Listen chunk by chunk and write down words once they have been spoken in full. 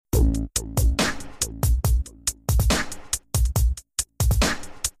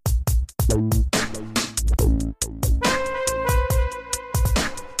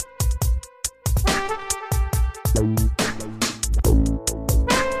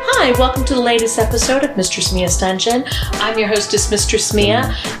Hi, welcome to the latest episode of Mistress Mia's Dungeon. I'm your hostess, Mistress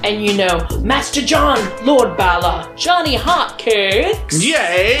Mia, and you know, Master John, Lord Bala, Johnny Hotcakes.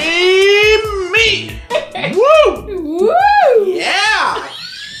 Yay, me! Woo! Woo! Yeah!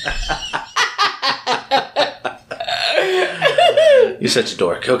 You're such a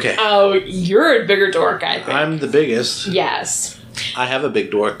dork. Okay. Oh, you're a bigger dork, I think. I'm the biggest. Yes. I have a big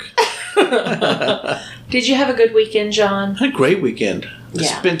dork. Did you have a good weekend, John? A great weekend. I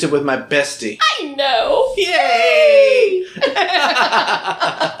Yeah. spent it with my bestie. I know. Yay!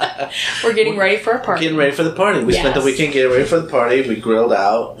 We're getting ready for a party. Getting ready for the party. We spent the Yes. weekend getting ready for the party. We grilled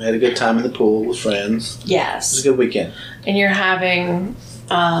out. We had a good time in the pool with friends. It was Yes. a good weekend. And you're having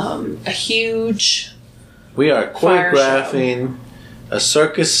a huge... We are Fire choreographing a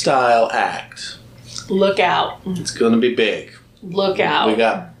circus-style act. Look out. It's going to be big. Look out.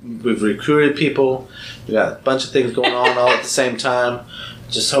 We've recruited people. We got a bunch of things going on all at the same time.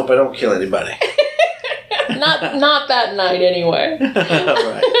 Just hope I don't kill anybody. Not that night anyway.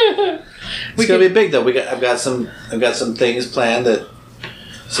 Right. It's gonna be big though. I've got some things planned,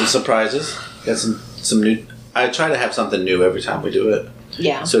 some surprises. Got some new. I try to have something new every time we do it,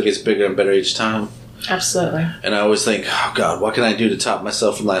 Yeah, so it gets bigger and better each time. absolutely. And I always think, oh God, what can I do to top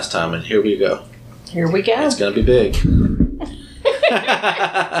myself from last time? And here we go. Here we go. It's gonna be big.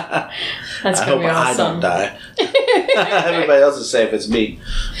 That's I going hope to be I awesome. don't die. Everybody else is safe. It's me.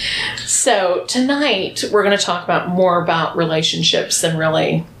 So tonight we're going to talk more about relationships than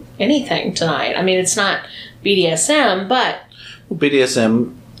really anything tonight. I mean, it's not BDSM, but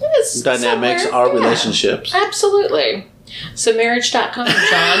BDSM it's dynamics somewhere- are yeah, relationships. Absolutely. So marriage.com,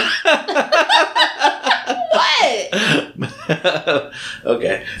 John. What?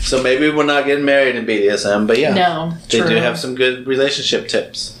 Okay, so maybe we're not getting married in BDSM, but yeah, No, they true. do have some good relationship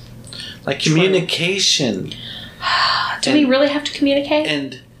tips, like communication Do we really have to communicate?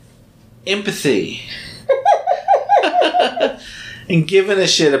 and empathy, and giving a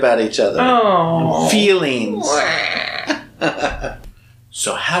shit about each other, Oh. and feelings.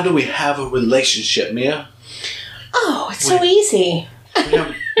 So how do we have a relationship, Mia? Oh, it's so easy. We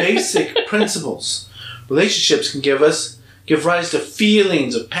have basic principles. Relationships can give rise to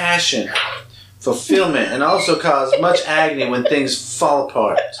feelings of passion, fulfillment, and also cause much agony when things fall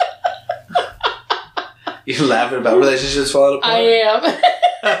apart. You laughing about relationships falling apart? I am.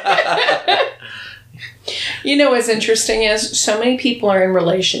 You know what's interesting is so many people are in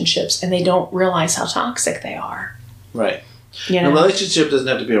relationships and they don't realize how toxic they are. Right. You A know? relationship doesn't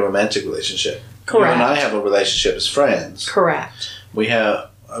have to be a romantic relationship. Correct. You and I have a relationship as friends. Correct. We have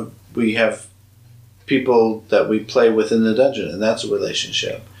people that we play with in the dungeon, and that's a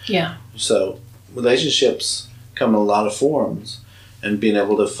relationship. Yeah. So relationships come in a lot of forms, and being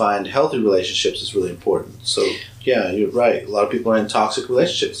able to find healthy relationships is really important. So yeah, you're right. A lot of people are in toxic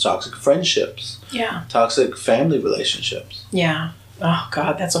relationships, toxic friendships, Yeah. toxic family relationships. Yeah. Oh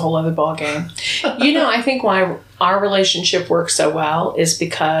God, that's a whole other ball game. You know, I think why our relationship works so well is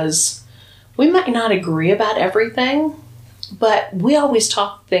because we might not agree about everything, but we always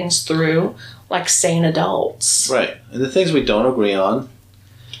talk things through like sane adults. Right. And the things we don't agree on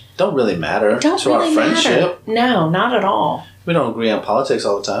don't really matter Don't to really our friendship. matter. No, not at all. We don't agree on politics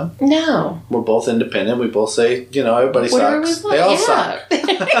all the time. No. We're both independent. We both say, everybody Whatever sucks. we want. They all Yeah. suck.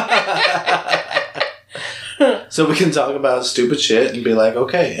 So we can talk about stupid shit and be like,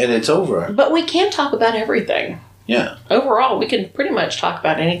 okay, and it's over. But we can talk about everything. Yeah. Overall, we can pretty much talk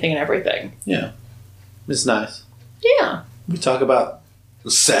about anything and everything. Yeah. It's nice. Yeah. We talk about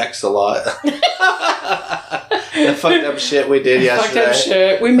sex a lot. The fucked up shit we did yesterday. Fucked up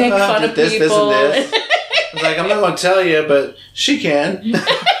shit. We make fun of this, people. This, and this. I was like, I'm not going to tell you, but she can.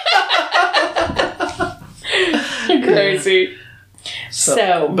 Crazy.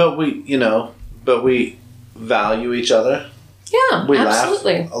 So, But we value each other. yeah, We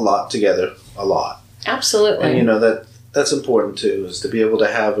absolutely. laugh a lot together. A lot. Absolutely. And that's important too, is to be able to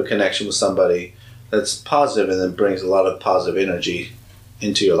have a connection with somebody that's positive and then brings a lot of positive energy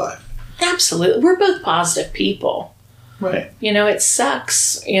into your life. Absolutely. We're both positive people. Right. You know, it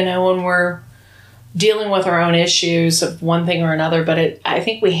sucks, when we're dealing with our own issues of one thing or another, but I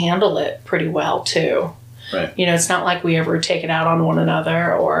think we handle it pretty well too. Right. It's not like we ever take it out on one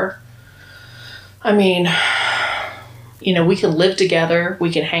another we can live together,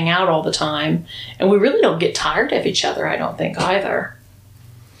 we can hang out all the time, and we really don't get tired of each other, I don't think, either.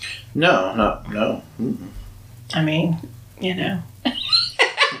 No. Mm-mm. I mean,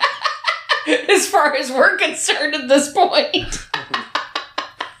 as far as we're concerned at this point.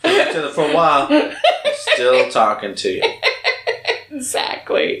 For a while, still talking to you.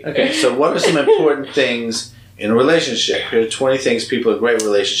 Exactly. Okay, so what are some important things In a relationship, here are 20 things people in great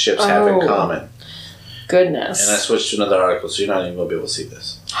relationships have in common. Goodness. And I switched to another article, so you're not even going to be able to see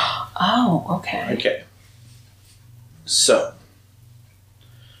this. Oh, okay. Okay. So,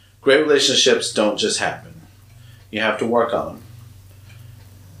 great relationships don't just happen. You have to work on them.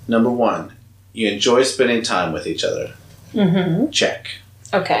 Number 1, you enjoy spending time with each other. Mm-hmm. Check.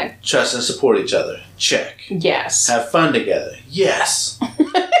 Okay. Trust and support each other. Check. Yes. Have fun together. Yes.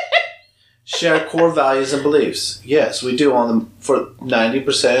 Share core values and beliefs. Yes, we do on them for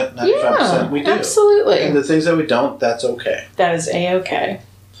 90%, 95%. We do. Absolutely. And the things that we don't, that's okay. That is A-okay.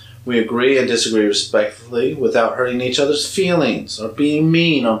 We agree and disagree respectfully without hurting each other's feelings or being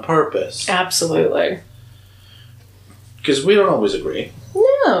mean on purpose. Absolutely. Because we don't always agree.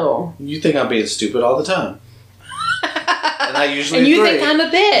 No. You think I'm being stupid all the time. And I usually and you agree. think I'm a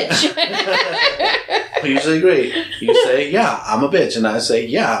bitch. We usually agree. You say, yeah, I'm a bitch. And I say,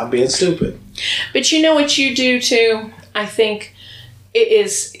 yeah, I'm being stupid. But you know what you do too? I think it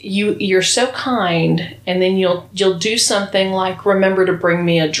is you're so kind, and then you'll do something like remember to bring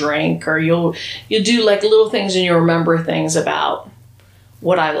me a drink, or you'll do like little things and you'll remember things about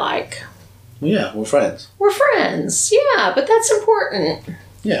what I like. Yeah, we're friends. We're friends. Yeah, but that's important.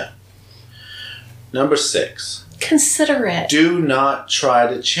 Yeah. Number 6. Considerate. Do not try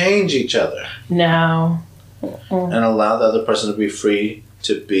to change each other. No. And allow the other person to be free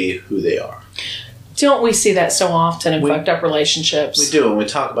to be who they are. Don't we see that so often in fucked up relationships? We do, and we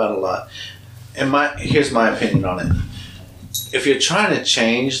talk about it a lot. And here's my opinion on it. If you're trying to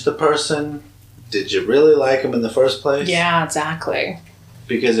change the person, did you really like them in the first place? Yeah, exactly.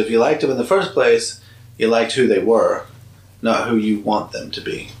 Because if you liked them in the first place, you liked who they were, not who you want them to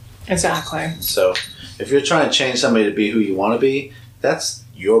be. Exactly. So if you're trying to change somebody to be who you want to be, that's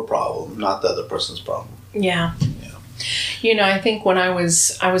your problem, not the other person's problem. Yeah. You know, I think when I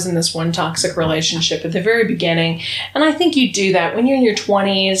was in this one toxic relationship at the very beginning, and I think you do that when you're in your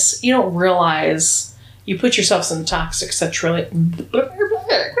 20s, you don't realize you put yourself in toxic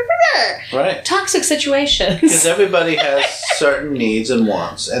Right. toxic situations. Because everybody has certain needs and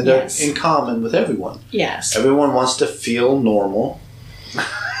wants, and they're in common with everyone. Yes. Everyone wants to feel normal.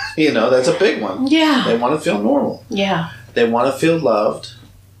 That's a big one. Yeah. They want to feel normal. Yeah. They want to feel loved.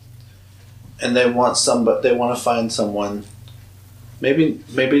 And they want to find someone. Maybe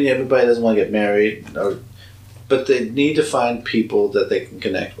everybody doesn't want to get married, but they need to find people that they can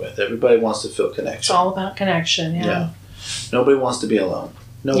connect with. Everybody wants to feel connection. It's all about connection. Yeah. Nobody wants to be alone.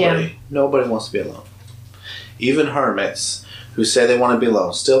 Nobody wants to be alone. Even hermits who say they want to be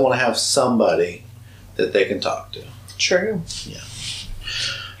alone still want to have somebody that they can talk to. True. Yeah.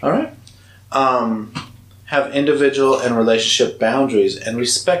 All right. Have individual and relationship boundaries and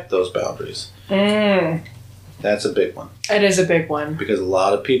respect those boundaries. That's a big one. It is a big one. Because a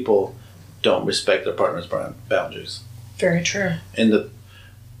lot of people don't respect their partner's boundaries. Very true. And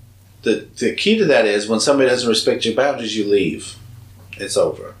the key to that is when somebody doesn't respect your boundaries, you leave. It's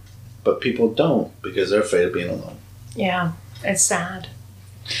over. But people don't because they're afraid of being alone. Yeah, it's sad.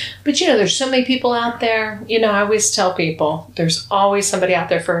 But there's so many people out there. I always tell people there's always somebody out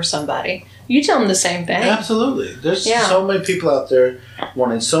there for somebody. You tell them the same thing. Absolutely. There's so many people out there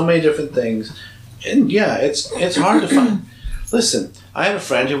wanting so many different things. And it's hard to find. Listen, I had a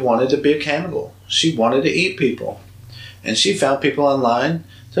friend who wanted to be a cannibal. She wanted to eat people. And she found people online.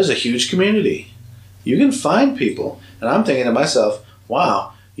 There's a huge community. You can find people. And I'm thinking to myself,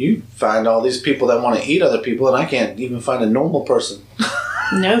 wow, you find all these people that want to eat other people and I can't even find a normal person.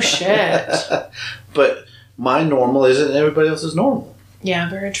 No shit. But my normal isn't everybody else's normal. Yeah,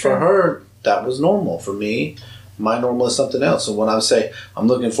 very true. For her, that was normal. For me, my normal is something else. So when I say I'm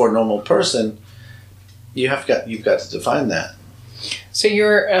looking for a normal person, you've got to define that. So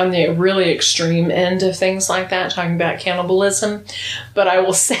you're on the really extreme end of things like that, talking about cannibalism. But I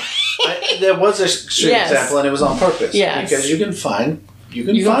will say... there was an extreme example, and it was on purpose. Yes. Because you can find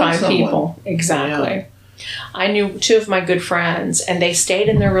people. Exactly. Yeah. I knew 2 of my good friends, and they stayed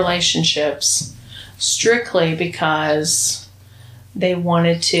in their relationships strictly because they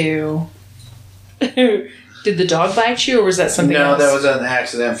wanted to... Did the dog bite you, or was that something else? No, that was an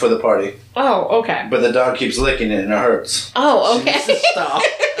accident for the party. Oh, okay. But the dog keeps licking it, and it hurts. Oh, okay. She needs to stop.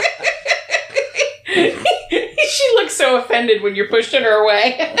 She looks so offended when you're pushing her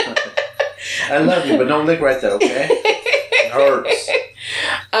away. I love you, but don't lick right there, okay? It hurts.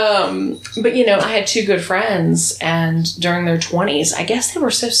 But I had 2 good friends, and during their 20s, I guess they were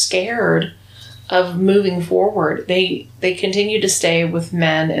so scared of moving forward. They continued to stay with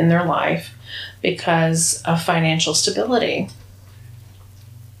men in their life. Because of financial stability.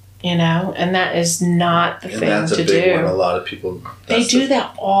 And that is not the thing to do. And that's a big one. A lot of people... They do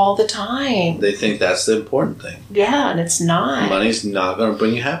that all the time. They think that's the important thing. Yeah, and it's not. Money's not going to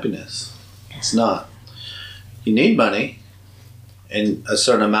bring you happiness. It's not. You need money, and a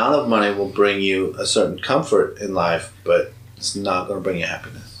certain amount of money will bring you a certain comfort in life, but it's not going to bring you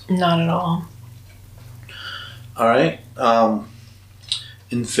happiness. Not at all. All right.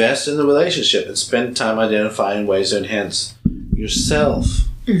 Invest in the relationship and spend time identifying ways to enhance yourself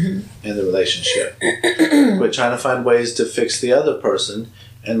in the relationship. Quit trying to find ways to fix the other person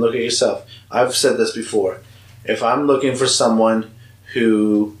and look at yourself. I've said this before. If I'm looking for someone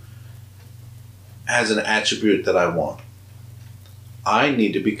who has an attribute that I want, I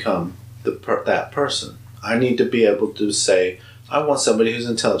need to become that person. I need to be able to say, I want somebody who's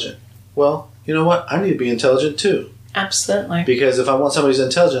intelligent. Well, you know what? I need to be intelligent too. Absolutely. Because if I want somebody who's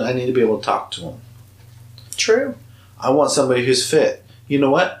intelligent, I need to be able to talk to them. True. I want somebody who's fit. You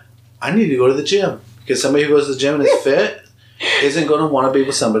know what? I need to go to the gym. Because somebody who goes to the gym and is fit isn't going to want to be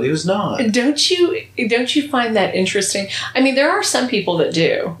with somebody who's not. Don't you find that interesting? I mean, there are some people that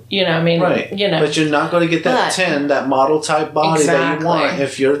do. Right. But you're not going to get that model type body that you want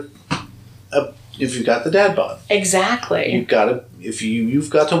if you've got the dad bod. Exactly. You've got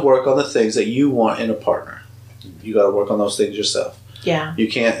to work on the things that you want in a partner. You got to work on those things yourself. Yeah. You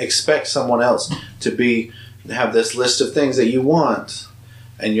can't expect someone else to have this list of things that you want,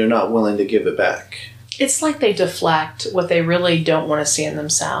 and you're not willing to give it back. It's like they deflect what they really don't want to see in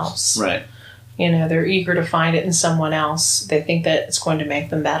themselves. Right. They're eager to find it in someone else. They think that it's going to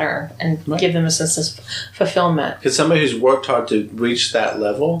make them better and give them a sense of fulfillment. Because somebody who's worked hard to reach that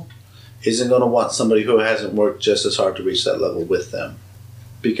level isn't going to want somebody who hasn't worked just as hard to reach that level with them.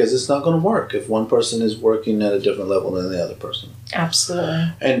 Because it's not going to work if one person is working at a different level than the other person.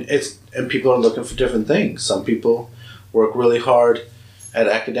 Absolutely. And people are looking for different things. Some people work really hard at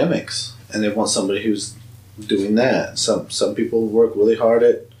academics, and they want somebody who's doing that. Some people work really hard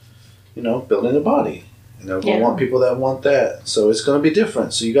at, building a body, and they're going to want people that want that. So it's going to be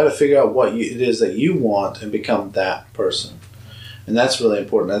different. So you got to figure out what it is that you want and become that person, and that's really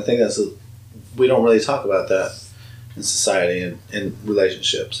important. I think we don't really talk about that in society and in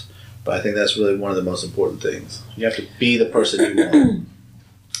relationships, but I think that's really one of the most important things. You have to be the person you want.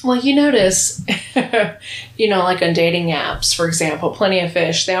 Well, you notice, like on dating apps, for example, Plenty of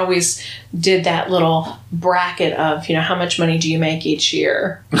Fish, they always did that little bracket of, how much money do you make each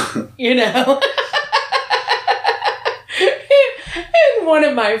year? And one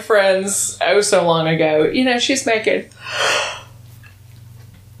of my friends, so long ago, she's making...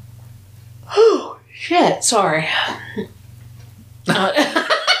 Oh, shit, sorry.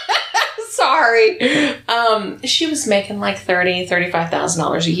 Sorry. She was making like $30,000,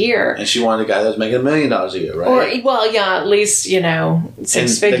 $35,000 a year. And she wanted a guy that was making $1 million a year, right? At least,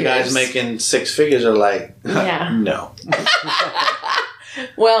 6 figures. The guys making 6 figures are like, no.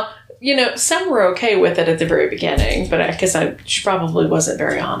 Well, some were okay with it at the very beginning, but because she probably wasn't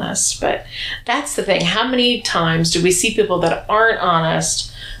very honest. But that's the thing. How many times do we see people that aren't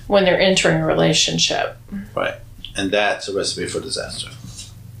honest when they're entering a relationship? Right. And that's a recipe for disaster.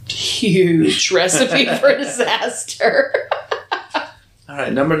 Huge recipe for disaster. All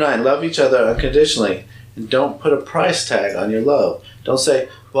right, number 9, love each other unconditionally. And don't put a price tag on your love. Don't say,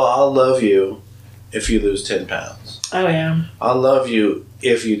 well, I'll love you if you lose 10 pounds. Oh, yeah. I'll love you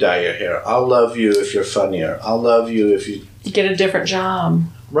if you dye your hair. I'll love you if you're funnier. I'll love you if you... get a different job.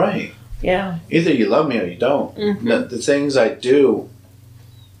 Right. Yeah. Either you love me or you don't. Mm-hmm. The things I do,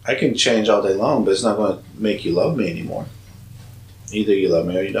 I can change all day long, but it's not going to make you love me anymore. Either you love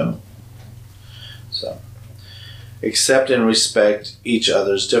me or you don't. So, accept and respect each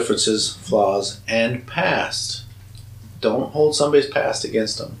other's differences, flaws, and past. Don't hold somebody's past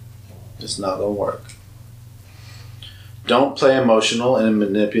against them. It's not going to work. Don't play emotional and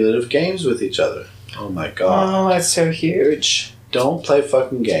manipulative games with each other. Oh my God. Oh, that's so huge. Don't play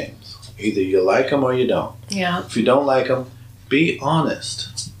fucking games. Either you like them or you don't. Yeah. If you don't like them, be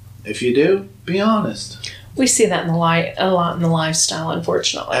honest. If you do, be honest. We see that a lot in the lifestyle,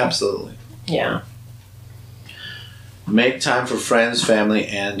 unfortunately. Absolutely. Yeah. Make time for friends, family,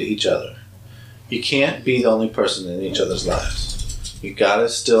 and each other. You can't be the only person in each other's lives. You gotta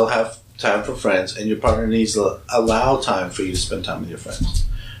still have time for friends, and your partner needs to allow time for you to spend time with your friends.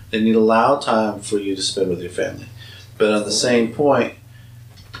 They need to allow time for you to spend with your family. But on the same point,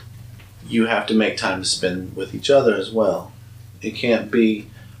 you have to make time to spend with each other as well. It can't be,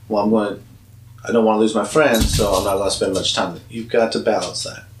 well, I don't want to lose my friends, so I'm not going to spend much time with them. You've got to balance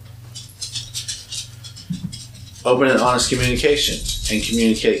that. Open and honest communication and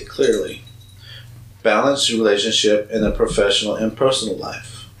communicate clearly. Balance your relationship in the professional and personal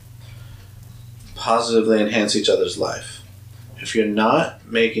life. positively enhance each other's life. If you're not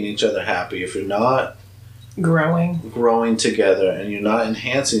making each other happy, if you're not growing together, and you're not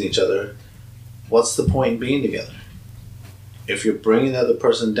enhancing each other, what's the point in being together? If you're bringing the other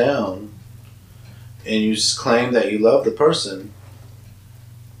person down and you just claim that you love the person,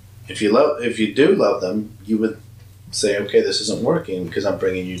 if you do love them, you would say, okay, this isn't working because I'm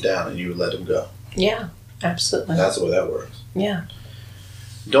bringing you down, and you would let them go. Yeah, absolutely. That's the way that works. Yeah.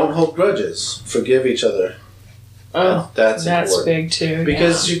 Don't hold grudges. Forgive each other. Oh, that's important. Big too.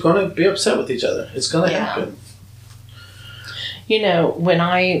 Because you're going to be upset with each other. It's going to happen. You know, when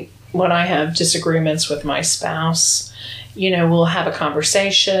I have disagreements with my spouse, you know, we'll have a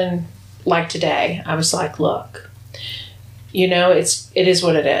conversation. Like today, I was like, look, you know, it is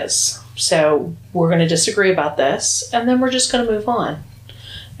what it is. So we're going to disagree about this, and then we're just going to move on.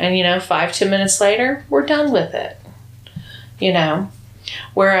 And, you know, 5-10 minutes later, we're done with it. You know,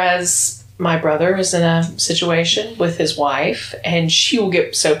 whereas my brother is in a situation with his wife, and she will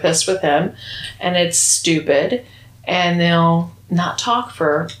get so pissed with him, and it's stupid, and they'll not talk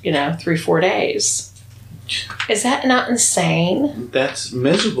for, you know, 3-4 days. Is that not insane? That's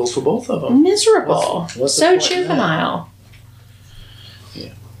miserable for both of them. Miserable. What's so juvenile.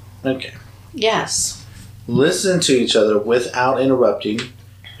 Yeah. Okay. Yes. Listen to each other without interrupting,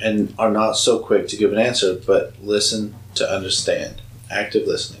 and are not so quick to give an answer, but listen to understand. Active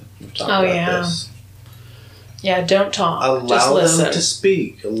listening. We've talked about this. Yeah, don't talk. Allow them to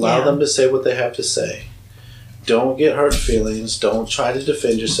speak. Allow them to say what they have to say. Don't get hurt feelings. Don't try to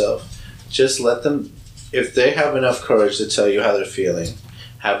defend yourself. Just let them, if they have enough courage to tell you how they're feeling,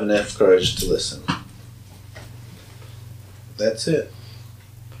 have enough courage to listen. That's it.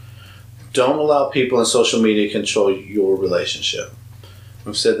 Don't allow people in social media to control your relationship.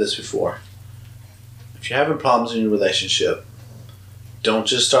 We've said this before. If you're having problems in your relationship, don't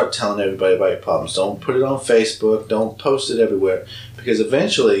just start telling everybody about your problems. Don't put it on Facebook. Don't post it everywhere. Because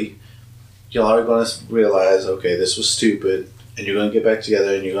eventually, y'all are going to realize, okay, this was stupid, and you're going to get back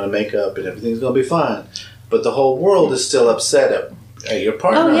together, and you're going to make up, and everything's going to be fine. But the whole world is still upset at your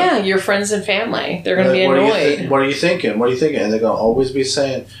partner. Oh, yeah, your friends and family. They're going to be annoyed. What are you thinking? What are you thinking? And they're going to always be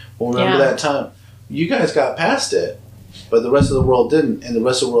saying, well, remember that time? You guys got past it, but the rest of the world didn't, and the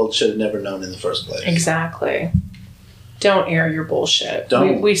rest of the world should have never known in the first place. Exactly. Don't air your bullshit.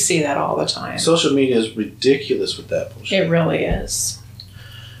 We see that all the time. Social media is ridiculous with that bullshit. It really is.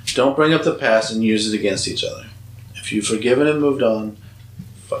 Don't bring up the past and use it against each other. If you've forgiven and moved on,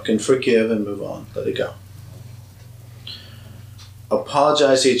 fucking forgive and move on. Let it go.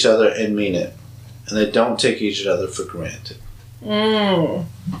 Apologize to each other and mean it. And then don't take each other for granted.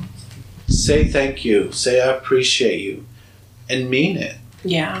 Say thank you. Say I appreciate you. And mean it.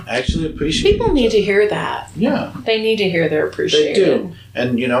 Yeah. Actually appreciate People need to hear that. Yeah. They need to hear they're appreciated. They do.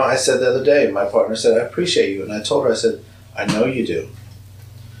 And, you know, I said the other day, my partner said, I appreciate you. And I told her, I said, I know you do.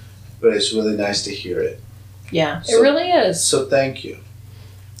 But it's really nice to hear it. Yeah, it really is. So thank you.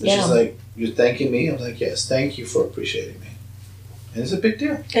 And she's like, you're thanking me? I was like, yes, thank you for appreciating me. And it's a big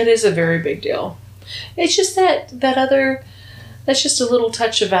deal. It is a very big deal. It's just that's just a little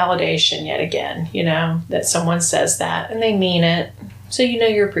touch of validation yet again, you know, that someone says that and they mean it. So you know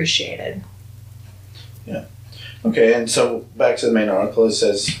you're appreciated. Yeah. Okay, and so back to the main article. It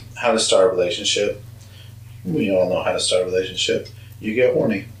says how to start a relationship. We all know how to start a relationship. You get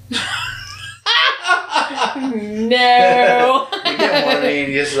horny. No. You get horny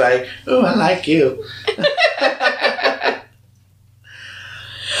and you're just like, oh, I like you.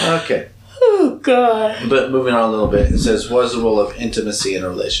 Okay. Oh, God. But moving on a little bit, it says, what is the role of intimacy in a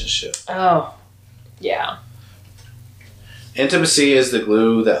relationship? Oh, yeah. Intimacy is the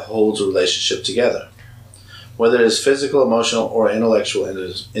glue that holds a relationship together. Whether it is physical, emotional, or intellectual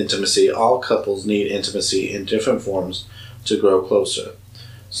intimacy, all couples need intimacy in different forms to grow closer.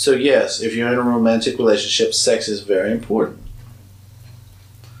 So yes, if you're in a romantic relationship, sex is very important.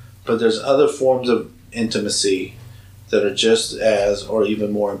 But there's other forms of intimacy that are just as or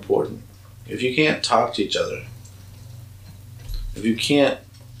even more important. If you can't talk to each other, if you can't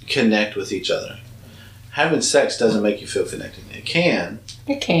connect with each other, having sex doesn't make you feel connected. It can.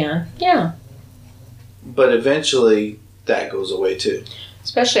 It can, yeah. But eventually, that goes away too.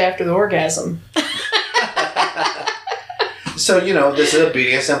 Especially after the orgasm. So, you know, this is a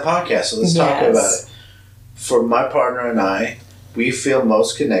BDSM podcast, so let's talk about it. For my partner and I, we feel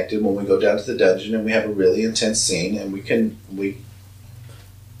most connected when we go down to the dungeon and we have a really intense scene and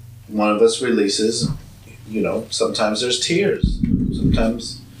one of us releases, you know, sometimes there's tears.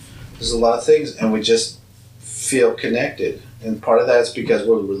 Sometimes there's a lot of things and we just feel connected. And part of that is because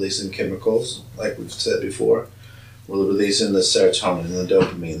we're releasing chemicals, like we've said before. We're releasing the serotonin and the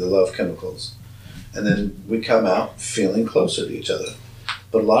dopamine, the love chemicals. And then we come out feeling closer to each other.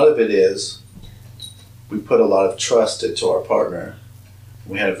 But a lot of it is we put a lot of trust into our partner.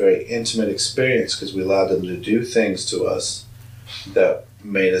 We had a very intimate experience because we allowed them to do things to us that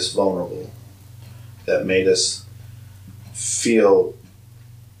made us vulnerable, that made us feel.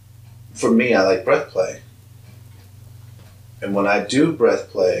 For me, I like breath play. And when I do breath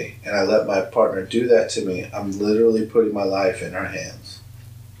play and I let my partner do that to me, I'm literally putting my life in her hands.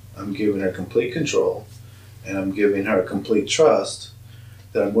 I'm giving her complete control, and I'm giving her complete trust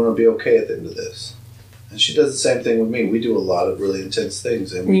that I'm going to be okay at the end of this. And she does the same thing with me. We do a lot of really intense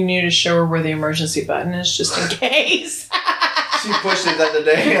things. And you need to show her where the emergency button is just in case. She pushed it the other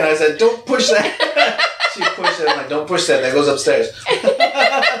day, and I said, don't push that. She pushed it. I'm like, don't push that. That goes upstairs.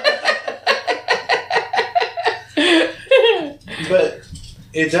 But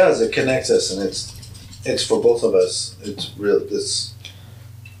it does. It connects us, and it's for both of us. It's real. This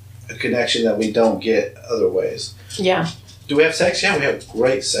a connection that we don't get other ways. Yeah. Do we have sex? Yeah, we have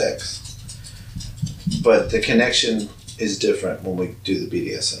great sex. But the connection is different when we do the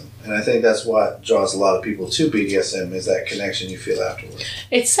BDSM. And I think that's what draws a lot of people to BDSM is that connection you feel afterwards.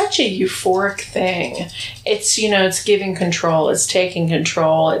 It's such a euphoric thing. It's, it's giving control. It's taking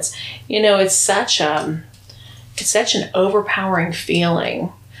control. It's, it's such an overpowering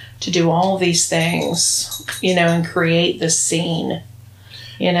feeling to do all these things, and create this scene,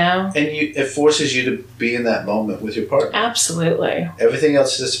 And it forces you to be in that moment with your partner. Absolutely. Everything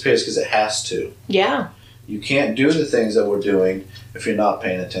else disappears because it has to. Yeah. You can't do the things that we're doing if you're not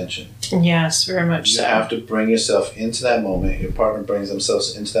paying attention. Yes, very much so. You have to bring yourself into that moment. Your partner brings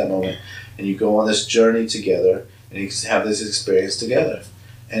themselves into that moment. And you go on this journey together. And you have this experience together.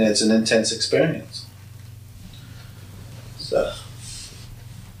 And it's an intense experience. So,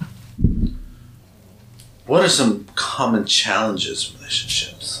 what are some common challenges in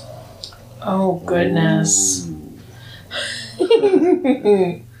relationships? Oh, goodness.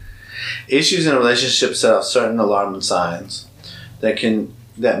 Issues in a relationship set off certain alarm signs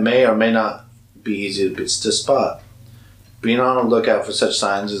that may or may not be easy to spot. Being on the lookout for such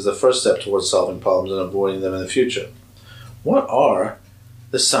signs is the first step towards solving problems and avoiding them in the future. What are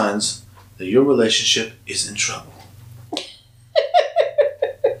the signs that your relationship is in trouble?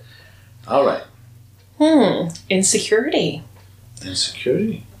 All right. Insecurity.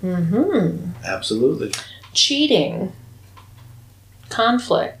 Insecurity. Mm-hmm. Absolutely. Cheating.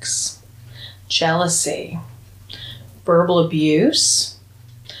 Conflicts. Jealousy. Verbal abuse.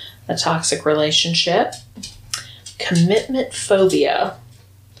 A toxic relationship. Commitment phobia.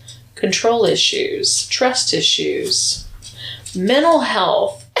 Control issues. Trust issues. Mental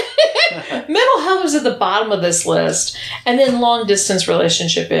health. Mental health is at the bottom of this list. And then long distance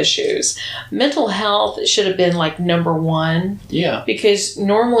relationship issues. Mental health should have been like number one. Yeah. Because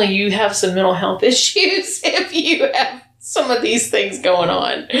normally you have some mental health issues if you have some of these things going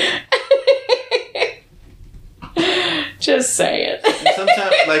on. Just saying.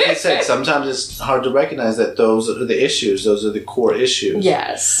 Sometimes, like I said, sometimes it's hard to recognize that those are the issues. Those are the core issues.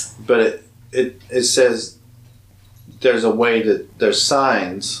 Yes. But it says there's a way that there's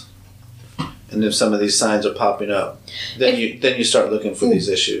signs, and if some of these signs are popping up, then you start looking for these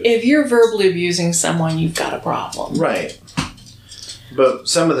issues. If you're verbally abusing someone, you've got a problem. Right. But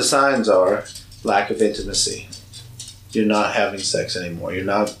some of the signs are lack of intimacy. You're not having sex anymore. You're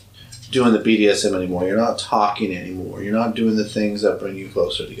not doing the BDSM anymore. You're not talking anymore. You're not doing the things that bring you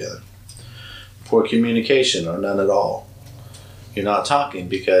closer together. Poor communication or none at all. You're not talking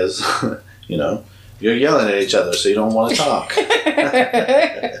because, you're yelling at each other, so you don't want to talk.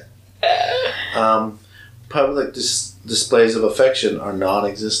 Public displays of affection are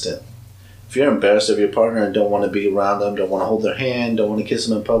non-existent. If you're embarrassed of your partner and don't want to be around them, don't want to hold their hand, don't want to kiss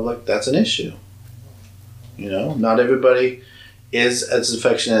them in public, that's an issue. Not everybody is as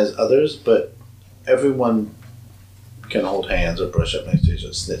affectionate as others, but everyone can hold hands or brush up next to each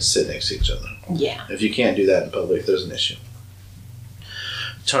other, sit next to each other. Yeah. If you can't do that in public, there's an issue.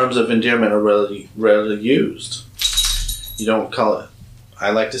 Terms of endearment are rarely used. You don't call it.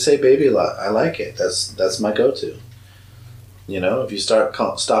 I like to say baby a lot. I like it. That's my go-to. If you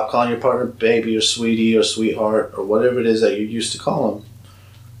stop calling your partner baby or sweetie or sweetheart or whatever it is that you used to call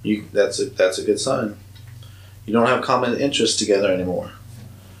them, that's a good sign. You don't have common interests together anymore.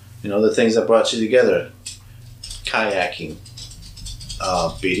 The things that brought you together, kayaking,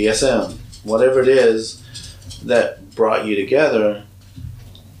 BDSM, whatever it is that brought you together,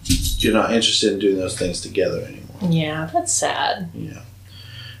 you're not interested in doing those things together anymore. Yeah, that's sad. Yeah.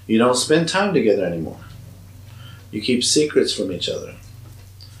 You don't spend time together anymore. You keep secrets from each other.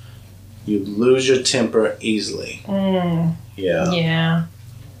 You lose your temper easily. Yeah. Yeah. Yeah.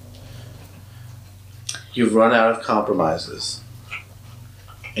 you've run out of compromises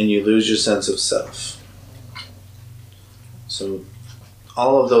and you lose your sense of self. So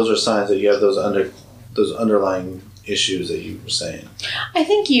all of those are signs that you have those underlying issues that you were saying. I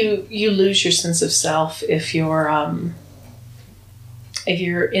think you lose your sense of self if you're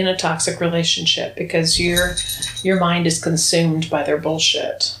in a toxic relationship because your mind is consumed by their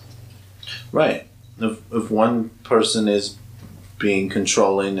bullshit. Right. If one person is being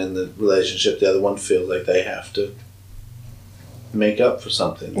controlling in the relationship, the other one feels like they have to make up for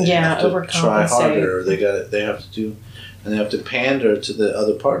something. They have to try harder. They have to pander to the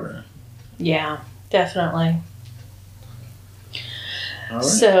other partner. Yeah, definitely. All right.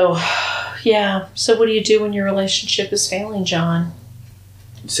 So, yeah. So what do you do when your relationship is failing, John?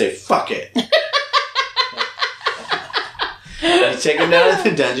 You say, fuck it. You take them down to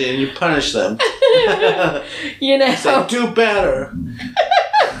the dungeon and you punish them. You know. Say, do better.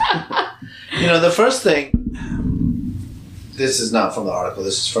 The first thing, this is not from the article,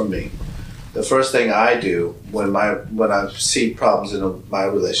 this is from me. The first thing I do when I see problems in my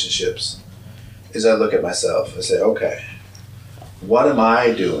relationships is I look at myself. I say, okay, what am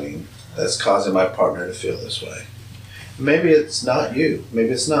I doing that's causing my partner to feel this way? Maybe it's not you. Maybe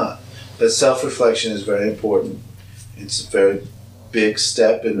it's not. But self-reflection is very important. It's a very big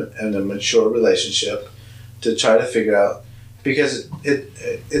step in a mature relationship to try to figure out, because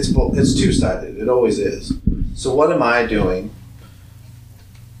it's two-sided. It always is. So what am I doing?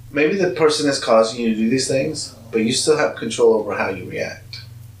 Maybe the person is causing you to do these things, but you still have control over how you react.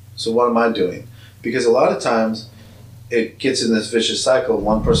 So what am I doing? Because a lot of times it gets in this vicious cycle.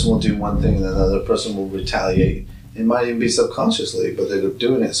 One person will do one thing and another person will retaliate. It might even be subconsciously, but they're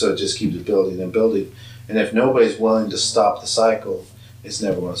doing it so it just keeps building and building. And if nobody's willing to stop the cycle, it's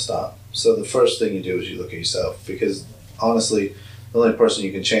never going to stop. So the first thing you do is you look at yourself, because honestly, the only person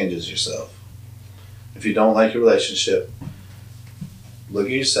you can change is yourself. If you don't like your relationship, look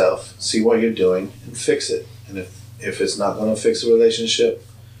at yourself, see what you're doing, and fix it. And if it's not going to fix the relationship,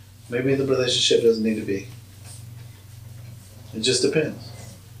 maybe the relationship doesn't need to be. It just depends.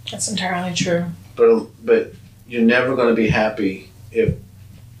 That's entirely true. But you're never going to be happy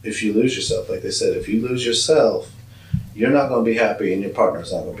if you lose yourself. Like they said, if you lose yourself, you're not going to be happy and your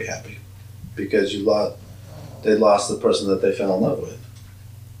partner's not going to be happy, because they lost the person that they fell in love with.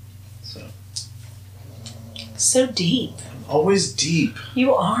 So deep. I'm always deep.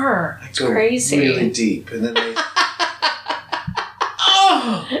 You are. It's crazy. Really deep. And then they...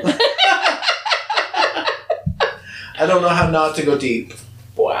 I don't know how not to go deep.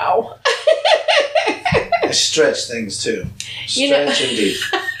 Wow. I stretch things too. Stretch and deep.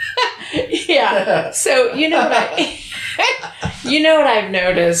 Yeah. So you know what I've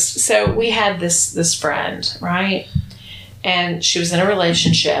noticed. So we had this friend, right? And she was in a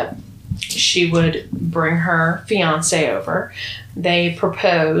relationship. She would bring her fiance over. They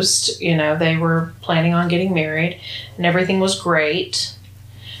proposed, they were planning on getting married, and everything was great.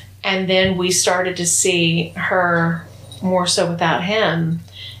 And then we started to see her more so without him,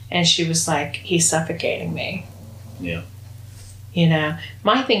 and she was like, he's suffocating me. Yeah.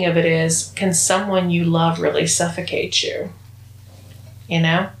 My thing of it is, can someone you love really suffocate you?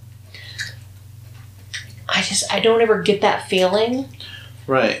 I don't ever get that feeling.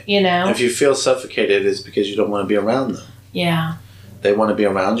 Right. If you feel suffocated, it's because you don't want to be around them. Yeah. They want to be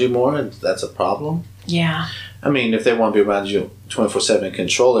around you more, and that's a problem. Yeah. I mean, if they want to be around you 24/7 and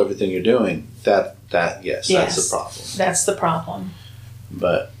control everything you're doing, yes, that's the problem. That's the problem.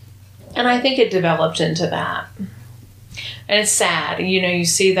 And I think it developed into that. And it's sad. You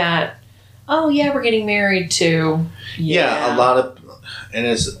see that, oh, yeah, we're getting married to. Yeah, a lot of, and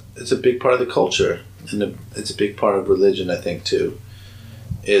it's a big part of the culture, and it's a big part of religion, I think, too,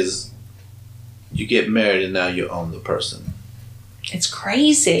 is you get married and now you own the person. It's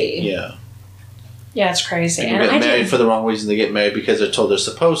crazy. Yeah. Yeah, it's crazy. And get married for the wrong reason. They get married because they're told they're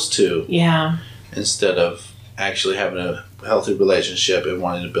supposed to. Yeah. Instead of actually having a healthy relationship and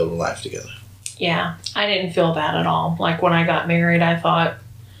wanting to build a life together. Yeah. I didn't feel that at all. Like when I got married, I thought,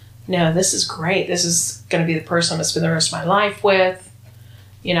 no, this is great. This is going to be the person I'm going to spend the rest of my life with.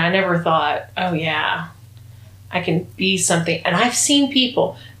 I never thought, oh, yeah, I can be something. And I've seen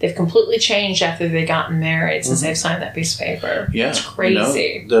people, they've completely changed after they've gotten married since they've signed that piece of paper. Yeah. It's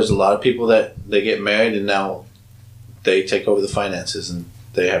crazy. There's a lot of people that they get married and now they take over the finances and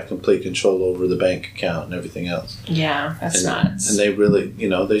they have complete control over the bank account and everything else. Yeah, that's nuts. And they really,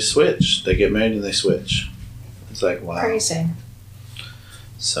 they switch. They get married and they switch. It's like, wow. Crazy.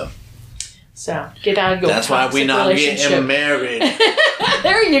 So get out of your That's why we're not getting married.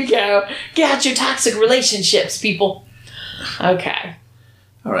 There you go. Get out your toxic relationships, people. Okay.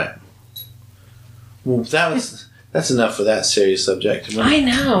 All right. Well, that's enough for that serious subject. I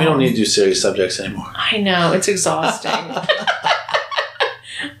know. We don't need to do serious subjects anymore. I know. It's exhausting.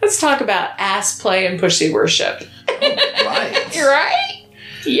 Let's talk about ass play and pussy worship. Right. You're right?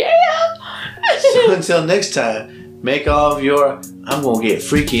 Yeah. So until next time, make all of your I'm going to get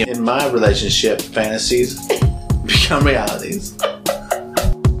freaky in my relationship fantasies become realities.